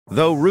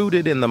Though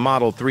rooted in the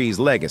Model 3's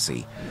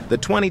legacy, the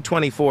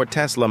 2024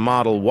 Tesla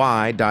Model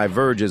Y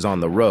diverges on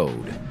the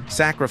road,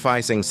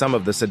 sacrificing some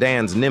of the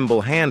sedan's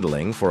nimble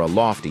handling for a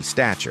lofty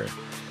stature.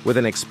 With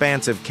an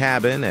expansive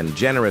cabin and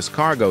generous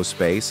cargo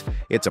space,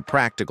 it's a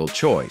practical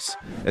choice,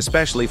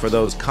 especially for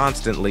those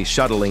constantly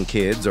shuttling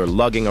kids or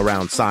lugging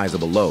around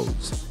sizable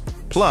loads.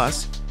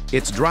 Plus,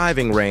 its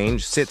driving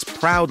range sits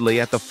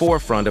proudly at the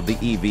forefront of the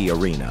EV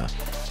arena,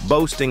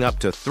 boasting up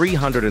to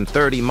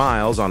 330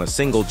 miles on a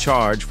single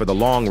charge for the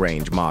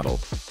long-range model,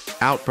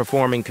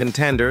 outperforming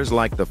contenders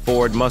like the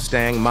Ford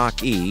Mustang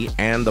Mach-E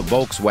and the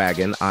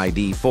Volkswagen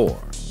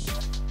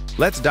ID.4.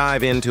 Let's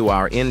dive into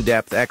our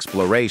in-depth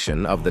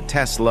exploration of the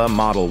Tesla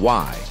Model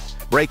Y,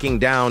 breaking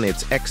down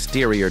its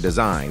exterior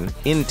design,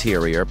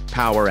 interior,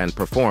 power and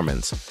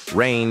performance,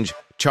 range,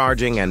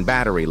 charging and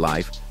battery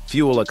life,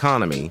 fuel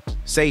economy,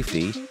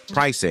 safety,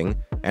 pricing,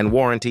 and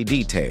warranty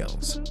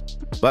details.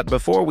 But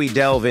before we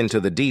delve into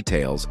the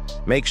details,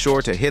 make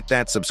sure to hit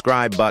that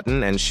subscribe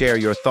button and share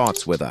your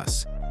thoughts with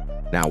us.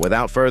 Now,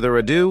 without further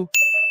ado,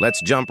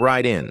 let's jump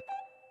right in.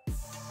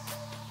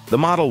 The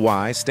Model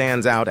Y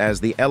stands out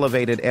as the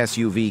elevated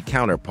SUV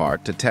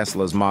counterpart to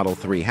Tesla's Model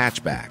 3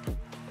 hatchback,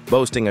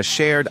 boasting a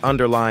shared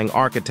underlying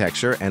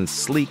architecture and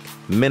sleek,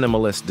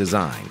 minimalist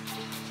design.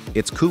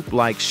 Its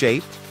coupe-like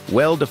shape,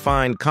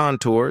 well-defined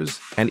contours,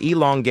 and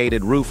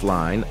elongated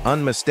roofline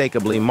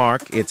unmistakably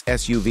mark its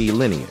SUV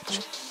lineage.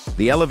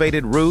 The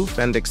elevated roof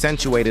and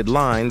accentuated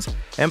lines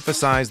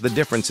emphasize the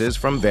differences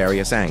from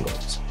various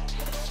angles.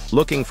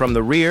 Looking from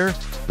the rear,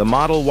 the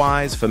Model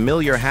Y's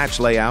familiar hatch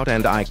layout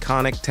and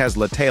iconic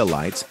Tesla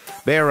taillights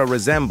bear a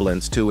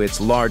resemblance to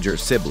its larger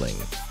sibling,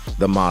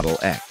 the Model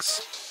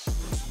X.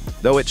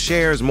 Though it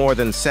shares more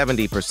than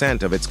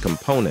 70% of its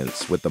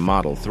components with the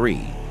Model 3,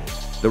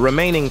 the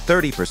remaining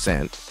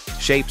 30%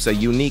 shapes a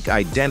unique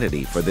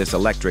identity for this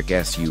electric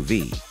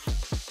SUV.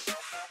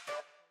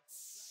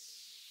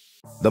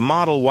 The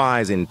Model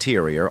Y's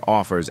interior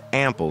offers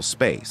ample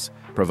space,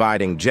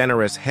 providing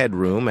generous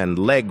headroom and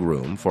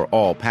legroom for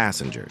all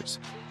passengers.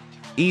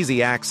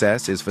 Easy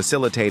access is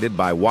facilitated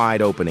by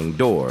wide-opening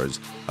doors,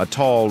 a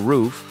tall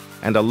roof,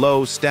 and a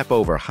low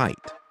step-over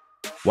height.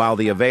 While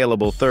the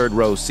available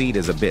third-row seat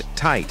is a bit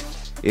tight,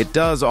 it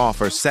does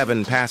offer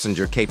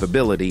 7-passenger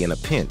capability in a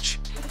pinch.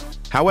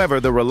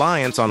 However, the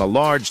reliance on a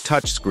large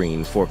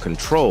touchscreen for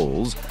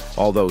controls,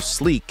 although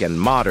sleek and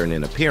modern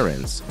in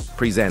appearance,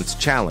 presents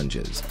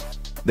challenges.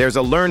 There's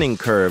a learning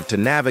curve to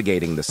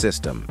navigating the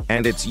system,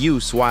 and its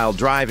use while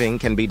driving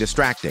can be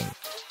distracting.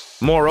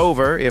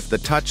 Moreover, if the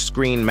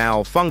touchscreen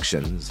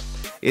malfunctions,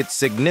 it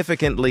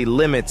significantly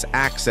limits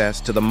access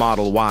to the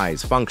Model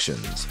Y's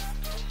functions.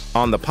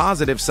 On the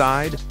positive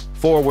side,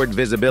 forward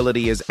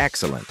visibility is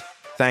excellent,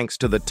 thanks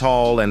to the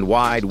tall and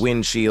wide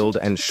windshield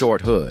and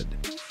short hood.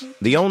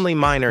 The only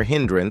minor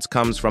hindrance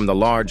comes from the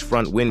large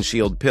front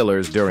windshield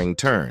pillars during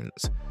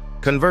turns.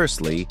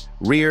 Conversely,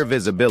 rear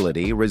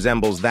visibility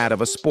resembles that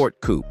of a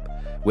sport coupe,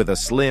 with a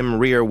slim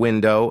rear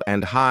window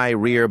and high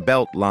rear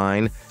belt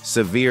line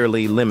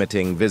severely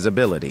limiting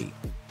visibility.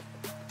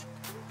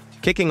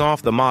 Kicking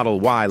off the Model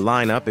Y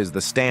lineup is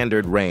the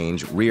standard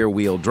range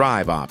rear-wheel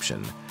drive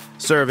option,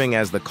 serving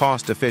as the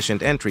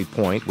cost-efficient entry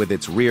point with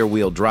its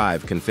rear-wheel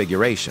drive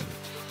configuration.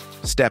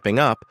 Stepping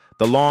up,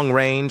 the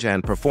long-range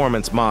and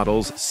performance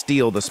models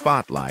steal the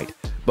spotlight,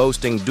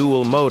 boasting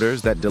dual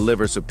motors that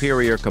deliver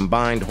superior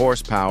combined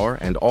horsepower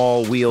and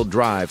all-wheel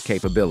drive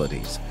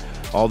capabilities.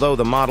 Although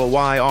the Model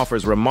Y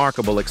offers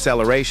remarkable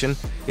acceleration,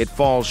 it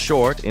falls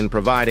short in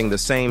providing the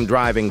same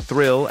driving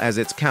thrill as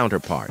its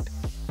counterpart,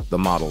 the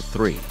Model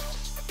 3.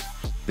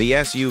 The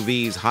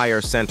SUV's higher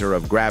center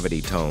of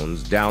gravity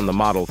tones down the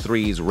Model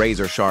 3's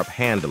razor-sharp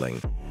handling,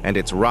 and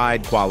its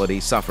ride quality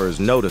suffers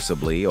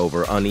noticeably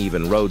over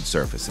uneven road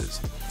surfaces.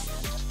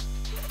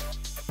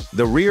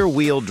 The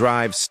rear-wheel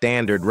drive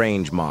standard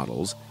range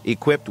models,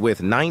 equipped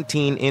with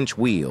 19-inch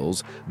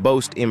wheels,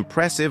 boast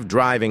impressive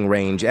driving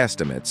range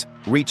estimates,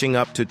 reaching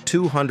up to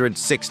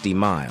 260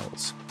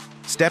 miles.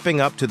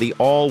 Stepping up to the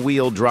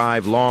all-wheel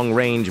drive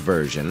long-range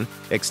version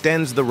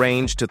extends the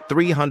range to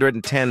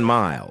 310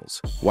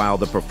 miles, while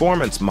the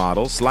performance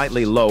model,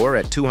 slightly lower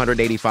at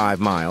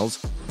 285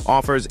 miles,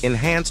 offers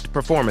enhanced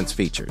performance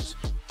features.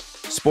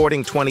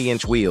 Sporting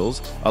 20-inch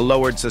wheels, a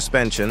lowered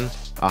suspension,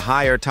 a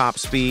higher top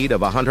speed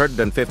of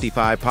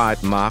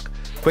 155 Mach,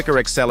 quicker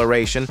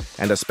acceleration,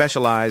 and a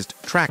specialized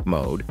track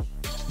mode,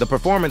 the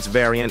performance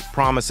variant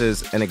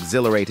promises an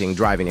exhilarating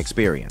driving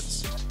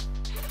experience.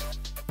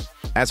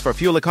 As for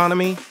fuel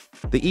economy,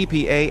 the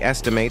EPA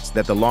estimates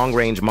that the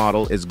long-range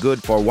model is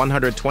good for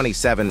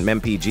 127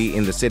 mpg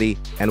in the city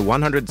and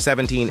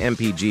 117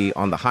 mpg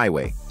on the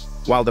highway,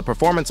 while the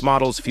performance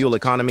model's fuel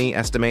economy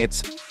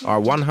estimates are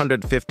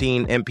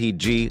 115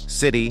 mpg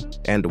city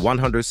and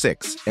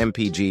 106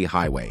 mpg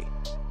highway.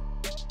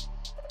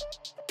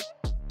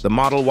 The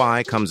Model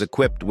Y comes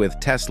equipped with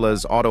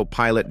Tesla's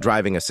autopilot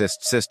driving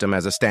assist system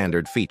as a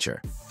standard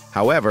feature.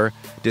 However,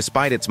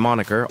 despite its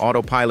moniker,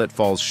 autopilot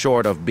falls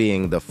short of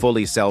being the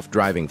fully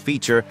self-driving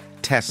feature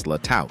Tesla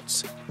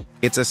touts.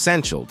 It's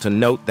essential to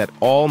note that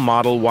all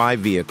Model Y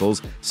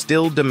vehicles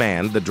still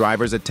demand the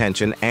driver's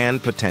attention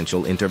and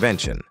potential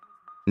intervention.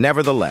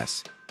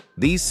 Nevertheless,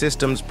 these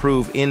systems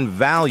prove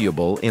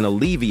invaluable in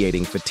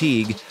alleviating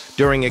fatigue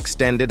during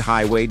extended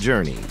highway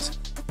journeys.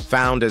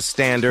 Found as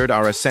standard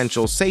are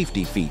essential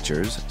safety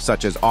features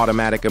such as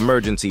automatic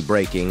emergency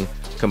braking,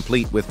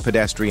 complete with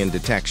pedestrian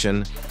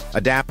detection,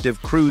 adaptive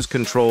cruise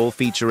control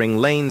featuring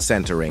lane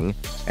centering,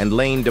 and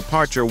lane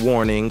departure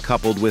warning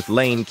coupled with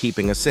lane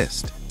keeping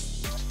assist.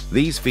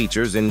 These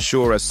features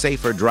ensure a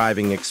safer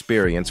driving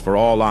experience for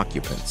all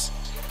occupants,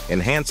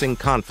 enhancing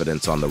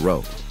confidence on the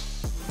road.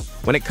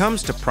 When it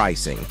comes to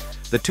pricing,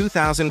 the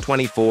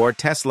 2024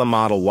 Tesla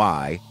Model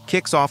Y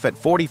kicks off at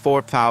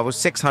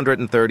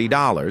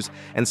 $44,630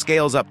 and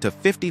scales up to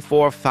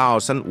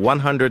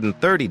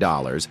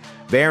 $54,130,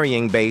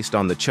 varying based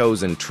on the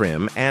chosen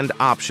trim and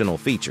optional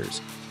features.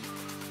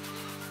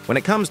 When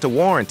it comes to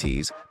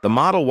warranties, the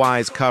Model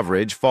Y's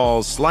coverage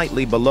falls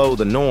slightly below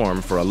the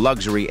norm for a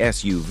luxury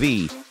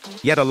SUV,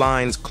 yet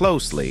aligns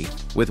closely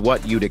with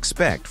what you'd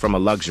expect from a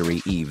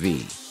luxury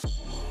EV.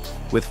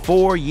 With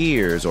 4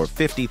 years or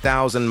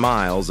 50,000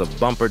 miles of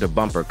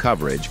bumper-to-bumper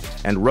coverage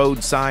and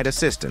roadside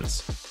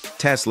assistance,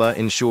 Tesla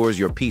ensures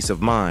your peace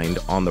of mind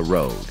on the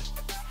road.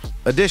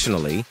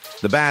 Additionally,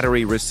 the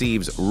battery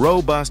receives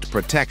robust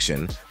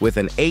protection with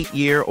an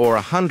 8-year or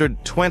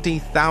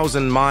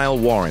 120,000-mile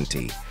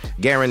warranty,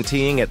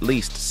 guaranteeing at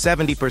least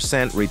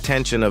 70%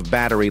 retention of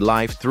battery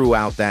life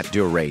throughout that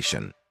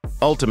duration.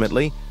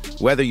 Ultimately,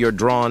 whether you're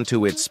drawn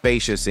to its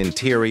spacious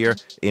interior,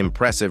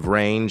 impressive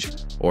range,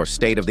 or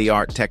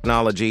state-of-the-art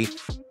technology,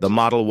 the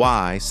Model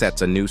Y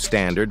sets a new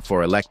standard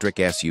for electric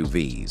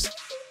SUVs.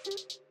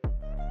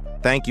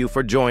 Thank you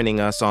for joining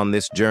us on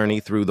this journey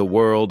through the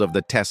world of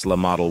the Tesla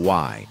Model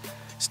Y.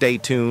 Stay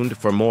tuned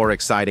for more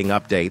exciting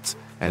updates,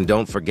 and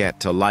don't forget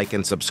to like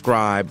and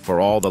subscribe for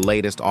all the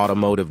latest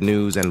automotive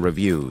news and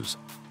reviews.